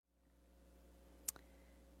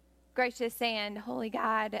Gracious and holy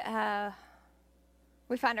God,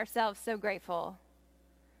 we find ourselves so grateful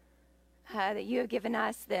that you have given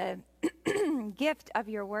us the gift of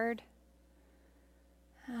your word.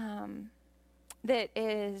 That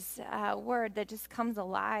is a word that just comes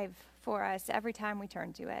alive for us every time we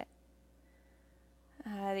turn to it.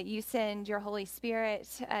 That you send your Holy Spirit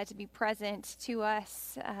to be present to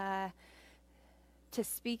us, to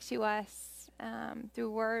speak to us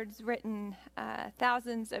through words written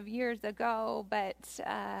thousands of years ago, but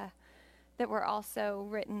that were also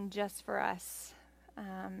written just for us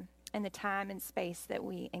in the time and space that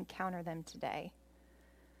we encounter them today.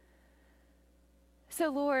 So,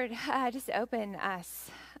 Lord, just open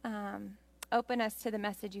us to the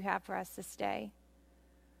message you have for us this day.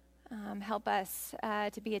 Help us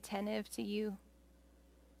to be attentive to you.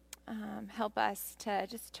 Help us to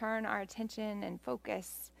just turn our attention and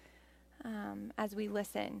focus as we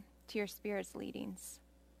listen to your Spirit's leadings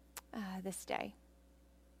this day.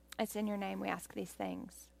 It's in your name we ask these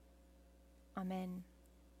things. Amen.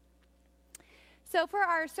 So for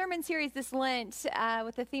our sermon series this Lent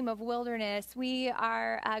with the theme of wilderness, we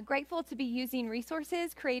are grateful to be using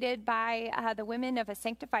resources created by the women of A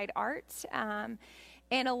Sanctified Art.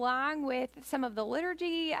 And along with some of the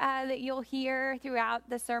liturgy that you'll hear throughout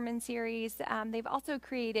the sermon series, they've also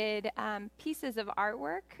created pieces of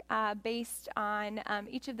artwork based on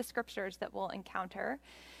each of the scriptures that we'll encounter.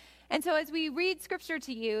 And so as we read scripture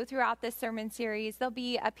to you throughout this sermon series, there'll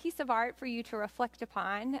be a piece of art for you to reflect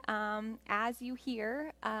upon as you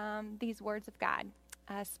hear these words of God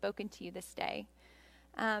spoken to you this day.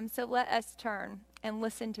 So let us turn and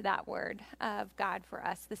listen to that word of God for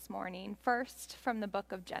us this morning. First, from the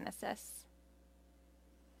book of Genesis.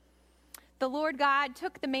 The Lord God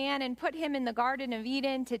took the man and put him in the Garden of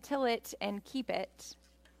Eden to till it and keep it.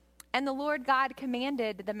 And the Lord God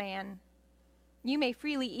commanded the man, "You may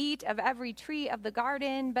freely eat of every tree of the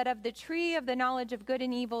garden, but of the tree of the knowledge of good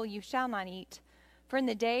and evil you shall not eat, for in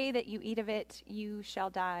the day that you eat of it you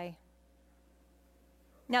shall die."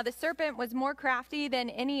 Now the serpent was more crafty than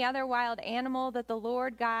any other wild animal that the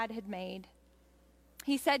Lord God had made.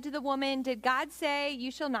 He said to the woman, "Did God say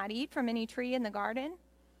you shall not eat from any tree in the garden?"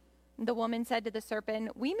 The woman said to the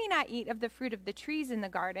serpent, "We may not eat of the fruit of the trees in the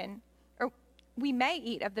garden, or we may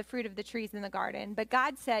eat of the fruit of the trees in the garden, but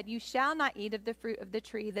God said, you shall not eat of the fruit of the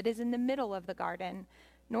tree that is in the middle of the garden,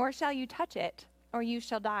 nor shall you touch it, or you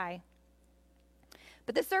shall die."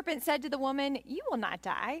 But the serpent said to the woman, "You will not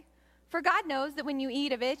die. For God knows that when you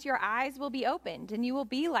eat of it, your eyes will be opened, and you will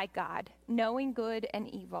be like God, knowing good and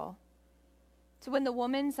evil." So when the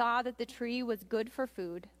woman saw that the tree was good for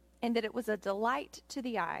food, and that it was a delight to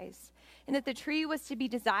the eyes, and that the tree was to be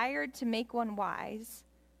desired to make one wise,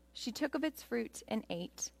 she took of its fruit and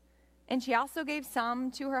ate. And she also gave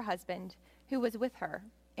some to her husband, who was with her,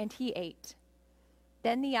 and he ate.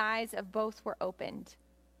 Then the eyes of both were opened,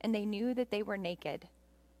 and they knew that they were naked.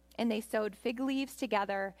 And they sewed fig leaves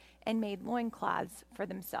together and made loincloths for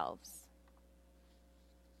themselves.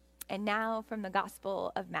 And now from the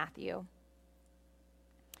Gospel of Matthew.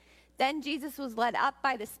 Then Jesus was led up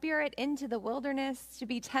by the Spirit into the wilderness to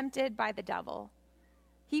be tempted by the devil.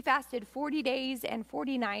 He fasted 40 days and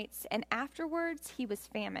 40 nights, and afterwards he was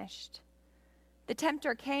famished. The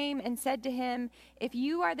tempter came and said to him, "If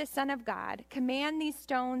you are the Son of God, command these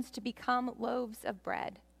stones to become loaves of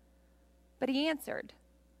bread." But he answered,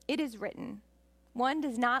 "It is written, one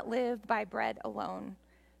does not live by bread alone,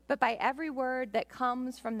 but by every word that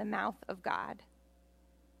comes from the mouth of God."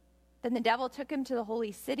 Then the devil took him to the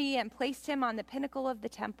holy city and placed him on the pinnacle of the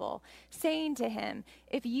temple, saying to him,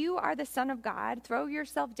 "If you are the Son of God, throw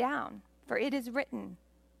yourself down, for it is written,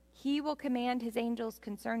 he will command his angels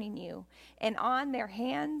concerning you, and on their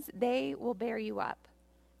hands they will bear you up,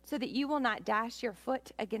 so that you will not dash your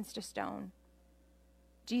foot against a stone."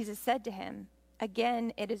 Jesus said to him,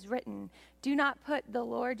 "Again it is written, do not put the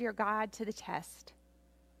Lord your God to the test."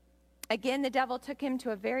 Again the devil took him to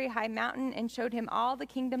a very high mountain and showed him all the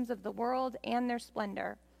kingdoms of the world and their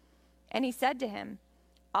splendor. And he said to him,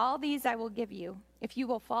 "All these I will give you, if you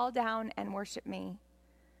will fall down and worship me."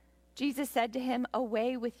 Jesus said to him,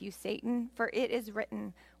 "Away with you, Satan, for it is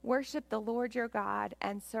written, worship the Lord your God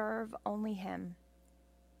and serve only him."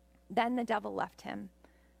 Then the devil left him,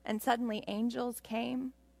 and suddenly angels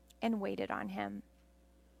came and waited on him.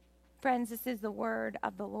 Friends, this is the word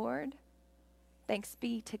of the Lord. Thanks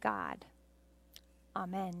be to God.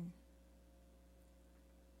 Amen.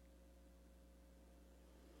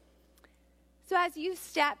 So as you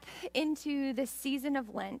step into the season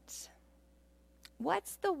of Lent,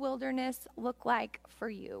 what's the wilderness look like for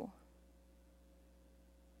you?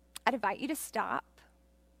 I'd invite you to stop,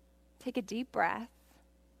 take a deep breath,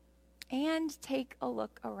 and take a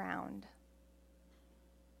look around.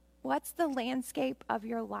 What's the landscape of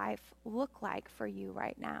your life look like for you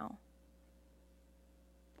right now?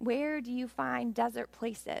 Where do you find desert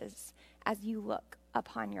places as you look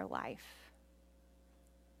upon your life?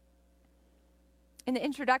 In the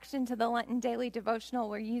introduction to the Lenten Daily Devotional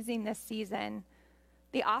we're using this season,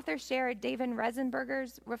 the author shared David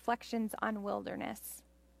Reisenberger's reflections on wilderness.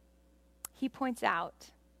 He points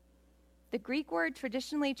out, the Greek word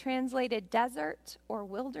traditionally translated desert or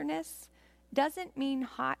wilderness doesn't mean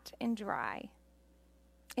hot and dry.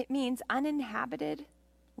 It means uninhabited,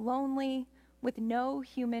 lonely, with no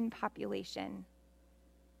human population.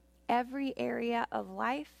 Every area of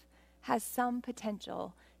life has some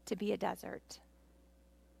potential to be a desert.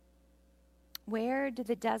 Where do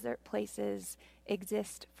the desert places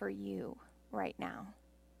exist for you right now?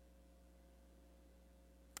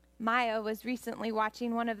 Maya was recently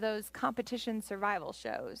watching one of those competition survival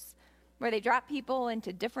shows where they drop people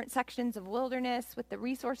into different sections of wilderness with the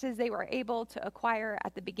resources they were able to acquire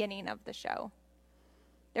at the beginning of the show.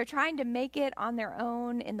 They're trying to make it on their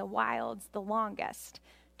own in the wilds the longest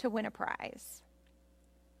to win a prize.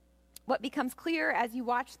 What becomes clear as you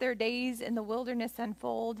watch their days in the wilderness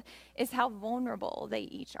unfold is how vulnerable they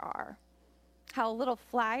each are. How a little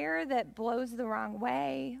flyer that blows the wrong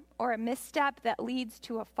way or a misstep that leads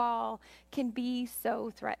to a fall can be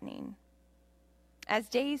so threatening. As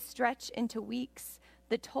days stretch into weeks,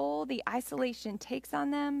 the toll the isolation takes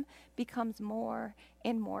on them becomes more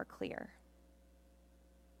and more clear.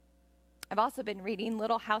 I've also been reading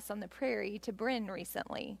Little House on the Prairie to Bryn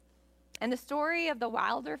recently, and the story of the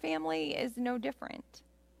Wilder family is no different.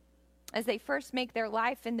 As they first make their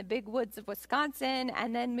life in the big woods of Wisconsin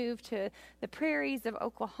and then move to the prairies of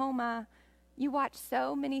Oklahoma, you watch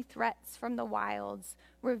so many threats from the wilds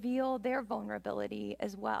reveal their vulnerability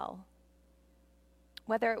as well.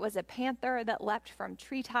 Whether it was a panther that leapt from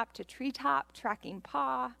treetop to treetop, tracking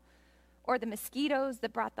paw, or the mosquitoes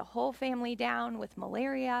that brought the whole family down with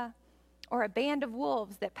malaria, or a band of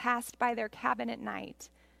wolves that passed by their cabin at night,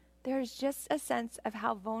 there's just a sense of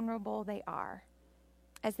how vulnerable they are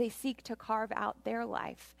as they seek to carve out their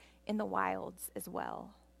life in the wilds as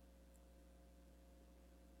well.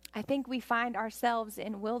 I think we find ourselves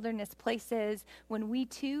in wilderness places when we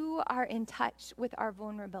too are in touch with our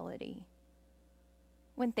vulnerability,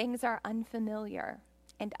 when things are unfamiliar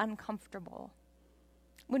and uncomfortable,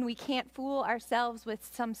 when we can't fool ourselves with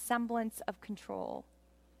some semblance of control,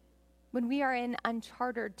 when we are in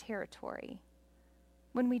uncharted territory,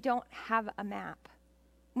 when we don't have a map,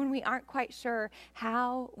 when we aren't quite sure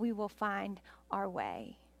how we will find our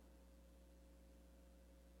way.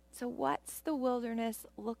 So what's the wilderness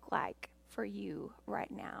look like for you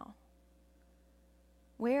right now?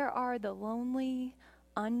 Where are the lonely,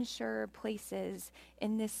 unsure places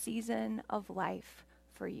in this season of life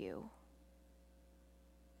for you?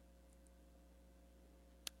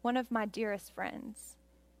 One of my dearest friends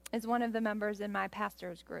is one of the members in my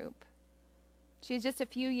pastor's group. She's just a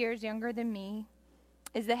few years younger than me,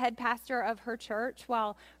 is the head pastor of her church,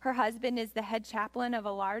 while her husband is the head chaplain of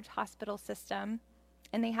a large hospital system,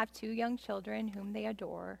 and they have 2 young children whom they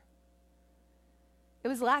adore. It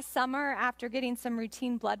was last summer, after getting some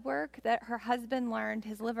routine blood work, that her husband learned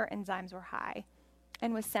his liver enzymes were high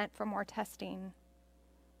and was sent for more testing.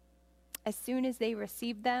 As soon as they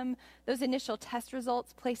received them, those initial test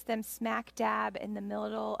results placed them smack dab in the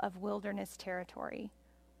middle of wilderness territory.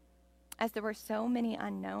 As there were so many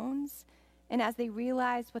unknowns, and as they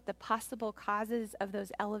realized what the possible causes of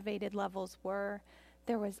those elevated levels were,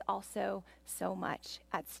 there was also so much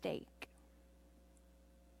at stake.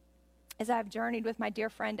 As I've journeyed with my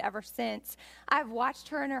dear friend ever since, I've watched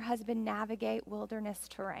her and her husband navigate wilderness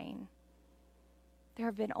terrain. There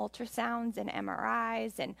have been ultrasounds and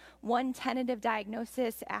MRIs and one tentative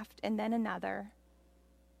diagnosis and then another.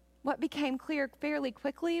 What became clear fairly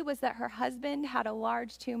quickly was that her husband had a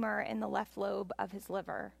large tumor in the left lobe of his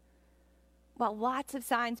liver. While lots of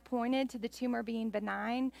signs pointed to the tumor being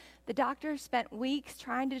benign, the doctors spent weeks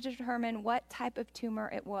trying to determine what type of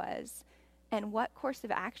tumor it was and what course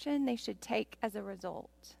of action they should take as a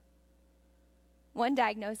result. One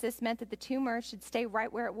diagnosis meant that the tumor should stay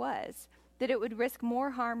right where it was, that it would risk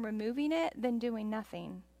more harm removing it than doing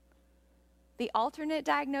nothing. The alternate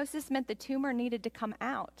diagnosis meant the tumor needed to come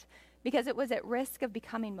out because it was at risk of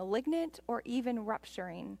becoming malignant or even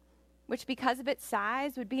rupturing, which because of its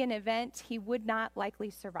size would be an event he would not likely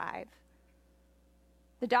survive.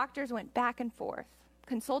 The doctors went back and forth,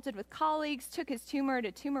 consulted with colleagues, took his tumor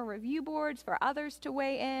to tumor review boards for others to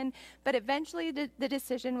weigh in, but eventually the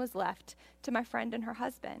decision was left to my friend and her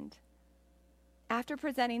husband. After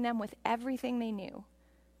presenting them with everything they knew,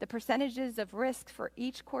 the percentages of risk for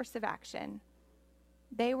each course of action,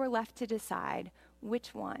 they were left to decide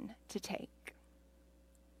which one to take.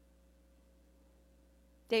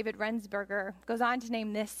 David Rensberger goes on to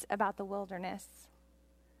name this about the wilderness.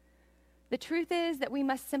 The truth is that we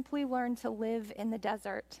must simply learn to live in the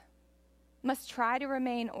desert, must try to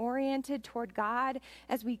remain oriented toward God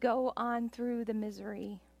as we go on through the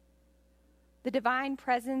misery. The divine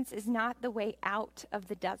presence is not the way out of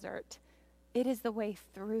the desert. It is the way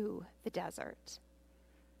through the desert.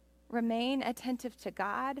 Remain attentive to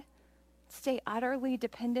God. Stay utterly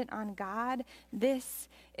dependent on God. This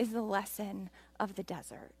is the lesson of the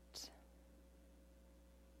desert.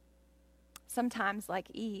 Sometimes, like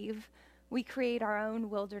Eve, we create our own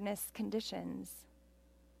wilderness conditions.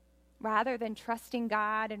 Rather than trusting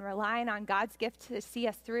God and relying on God's gift to see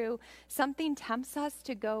us through, something tempts us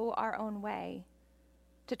to go our own way,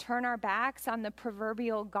 to turn our backs on the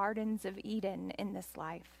proverbial gardens of Eden in this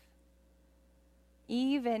life.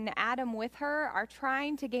 Eve and Adam with her are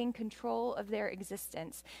trying to gain control of their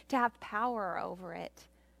existence, to have power over it,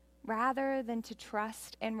 rather than to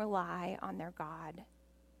trust and rely on their God.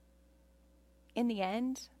 In the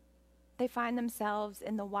end, they find themselves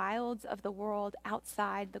in the wilds of the world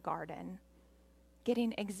outside the garden,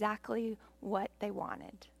 getting exactly what they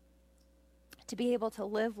wanted. To be able to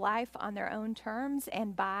live life on their own terms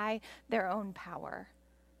and by their own power.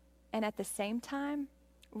 And at the same time,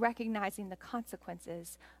 recognizing the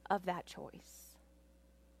consequences of that choice.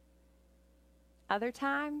 Other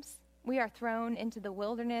times, we are thrown into the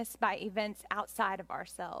wilderness by events outside of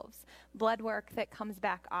ourselves, blood work that comes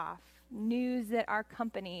back off, news that our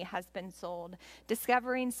company has been sold,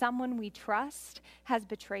 discovering someone we trust has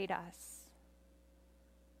betrayed us.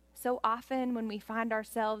 So often when we find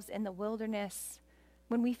ourselves in the wilderness,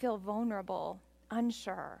 when we feel vulnerable,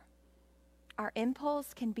 unsure, our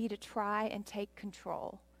impulse can be to try and take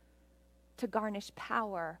control, to garnish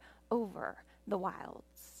power over the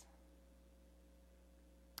wilds.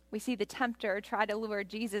 We see the tempter try to lure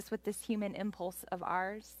Jesus with this human impulse of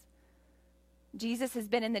ours. Jesus has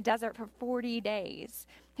been in the desert for 40 days.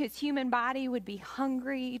 His human body would be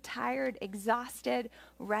hungry, tired, exhausted,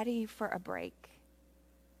 ready for a break.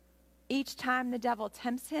 Each time the devil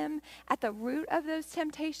tempts him, at the root of those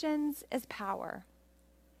temptations is power.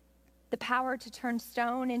 The power to turn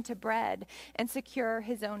stone into bread and secure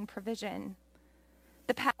his own provision.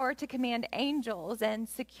 The power to command angels and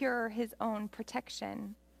secure his own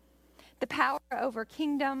protection. The power over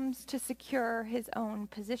kingdoms to secure his own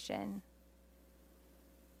position.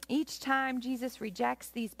 Each time Jesus rejects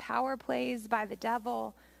these power plays by the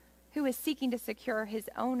devil, who is seeking to secure his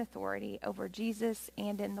own authority over Jesus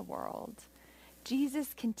and in the world,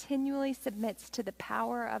 Jesus continually submits to the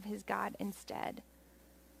power of his God instead.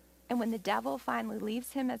 And when the devil finally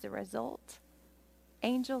leaves him as a result,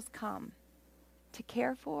 angels come to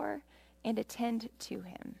care for and attend to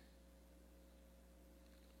him.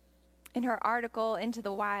 In her article, Into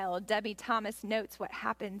the Wild, Debbie Thomas notes what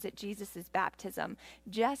happens at Jesus' baptism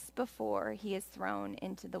just before he is thrown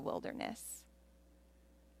into the wilderness.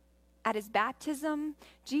 At his baptism,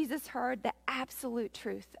 Jesus heard the absolute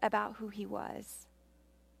truth about who he was.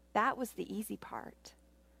 That was the easy part.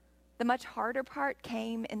 The much harder part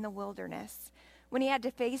came in the wilderness, when he had to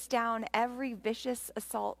face down every vicious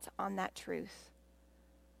assault on that truth.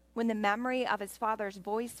 When the memory of his Father's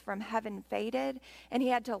voice from heaven faded, and he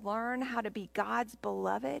had to learn how to be God's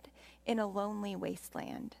beloved in a lonely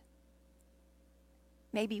wasteland.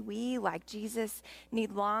 Maybe we, like Jesus,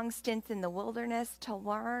 need long stints in the wilderness to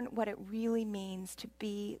learn what it really means to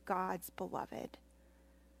be God's beloved.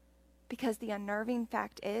 Because the unnerving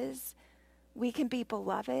fact is, we can be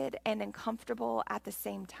beloved and uncomfortable at the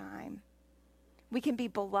same time. We can be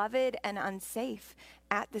beloved and unsafe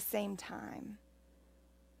at the same time.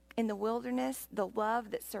 In the wilderness, the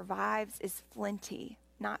love that survives is flinty,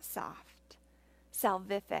 not soft,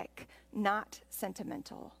 salvific, not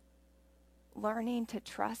sentimental. Learning to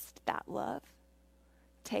trust that love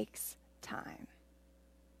takes time.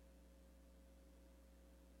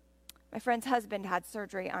 My friend's husband had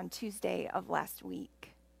surgery on Tuesday of last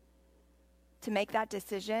week. To make that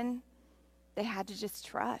decision, they had to just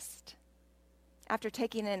trust. After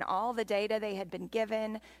taking in all the data they had been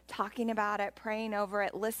given, talking about it, praying over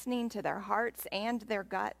it, listening to their hearts and their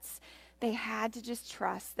guts, they had to just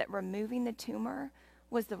trust that removing the tumor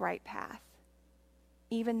was the right path,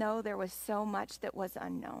 even though there was so much that was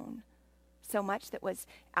unknown, so much that was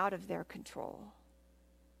out of their control.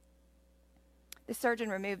 The surgeon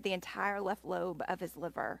removed the entire left lobe of his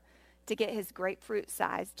liver to get his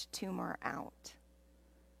grapefruit-sized tumor out.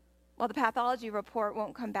 While the pathology report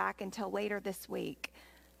won't come back until later this week,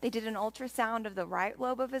 They did an ultrasound of the right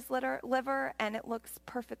lobe of his liver, and it looks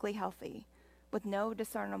perfectly healthy, with no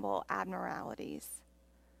discernible abnormalities.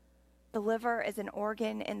 The liver is an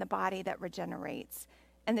organ in the body that regenerates,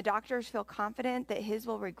 and the doctors feel confident that his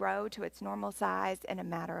will regrow to its normal size in a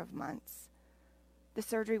matter of months. The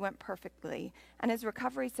surgery went perfectly, and his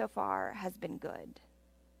recovery so far has been good.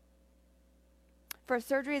 For a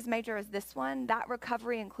surgery as major as this one, that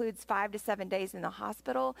recovery includes 5 to 7 days in the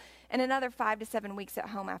hospital and another 5 to 7 weeks at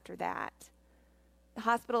home after that. The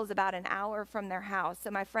hospital is about an hour from their house, so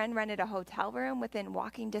my friend rented a hotel room within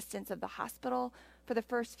walking distance of the hospital for the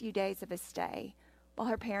first few days of his stay, while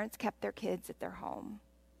her parents kept their kids at their home.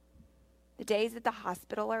 The days at the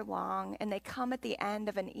hospital are long, and they come at the end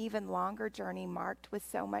of an even longer journey marked with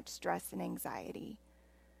so much stress and anxiety.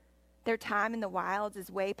 Their time in the wilds is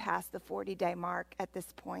way past the 40-day mark at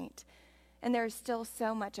this point, and there is still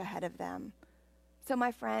so much ahead of them. So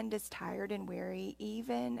my friend is tired and weary,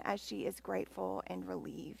 even as she is grateful and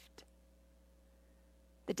relieved.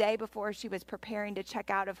 The day before she was preparing to check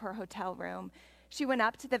out of her hotel room, she went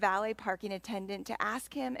up to the valet parking attendant to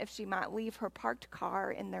ask him if she might leave her parked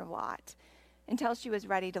car in their lot until she was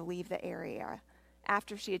ready to leave the area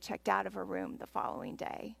after she had checked out of her room the following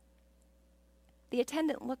day. The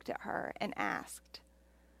attendant looked at her and asked,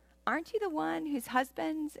 "Aren't you the one whose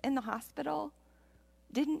husband's in the hospital?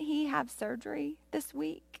 Didn't he have surgery this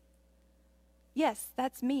week?" "Yes,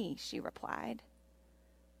 that's me," she replied.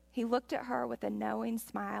 He looked at her with a knowing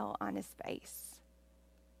smile on his face.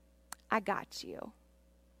 "I got you.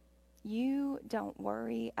 You don't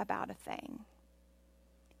worry about a thing.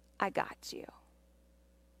 I got you."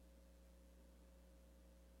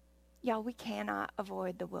 Y'all, we cannot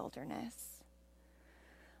avoid the wilderness.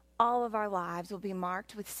 All of our lives will be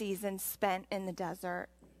marked with seasons spent in the desert,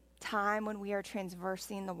 time when we are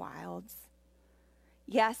traversing the wilds.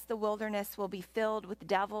 Yes, the wilderness will be filled with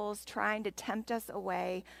devils trying to tempt us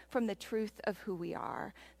away from the truth of who we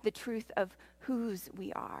are, the truth of whose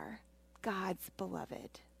we are, God's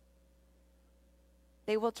beloved.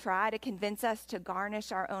 They will try to convince us to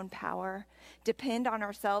garnish our own power, depend on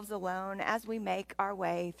ourselves alone as we make our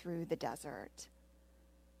way through the desert.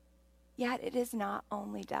 Yet it is not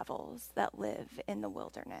only devils that live in the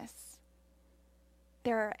wilderness.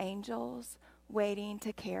 There are angels waiting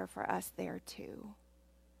to care for us there too.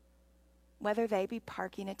 Whether they be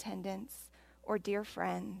parking attendants or dear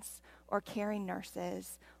friends or caring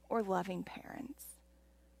nurses or loving parents,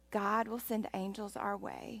 God will send angels our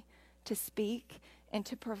way to speak and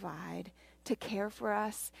to provide, to care for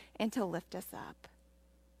us and to lift us up,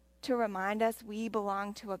 to remind us we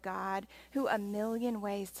belong to a God who a million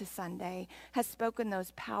ways to Sunday has spoken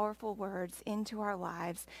those powerful words into our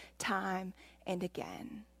lives time and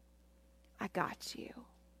again. I got you.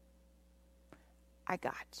 I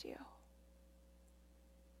got you.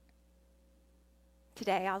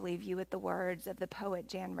 Today I'll leave you with the words of the poet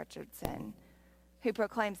Jan Richardson, who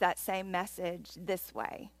proclaims that same message this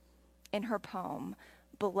way in her poem,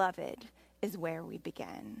 "Beloved is Where We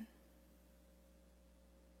Begin."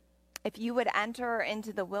 If you would enter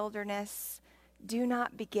into the wilderness, do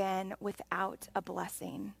not begin without a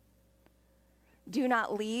blessing. Do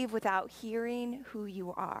not leave without hearing who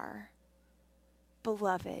you are.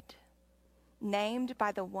 Beloved, named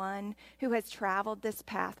by the one who has traveled this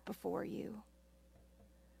path before you.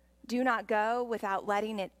 Do not go without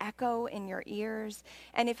letting it echo in your ears,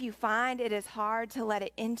 and if you find it is hard to let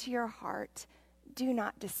it into your heart, do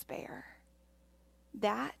not despair.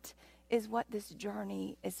 That is what this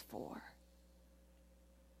journey is for.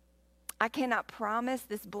 I cannot promise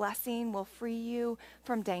this blessing will free you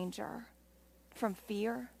from danger, from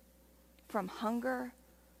fear, from hunger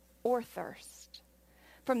or thirst,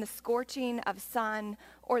 from the scorching of sun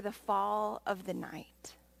or the fall of the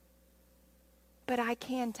night. But I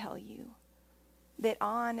can tell you that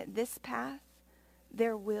on this path,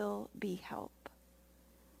 there will be help.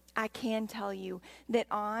 I can tell you that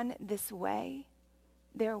on this way,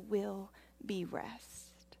 there will be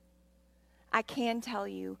rest. I can tell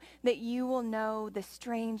you that you will know the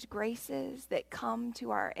strange graces that come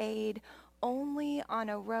to our aid only on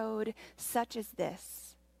a road such as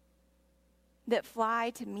this, that fly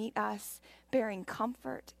to meet us bearing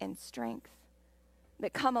comfort and strength,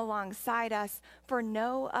 that come alongside us for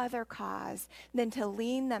no other cause than to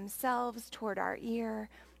lean themselves toward our ear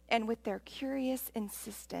and with their curious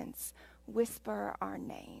insistence whisper our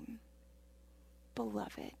name.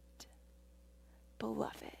 Beloved,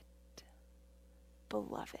 beloved,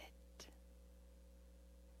 beloved.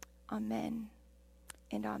 Amen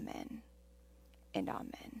and amen and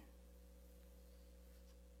amen.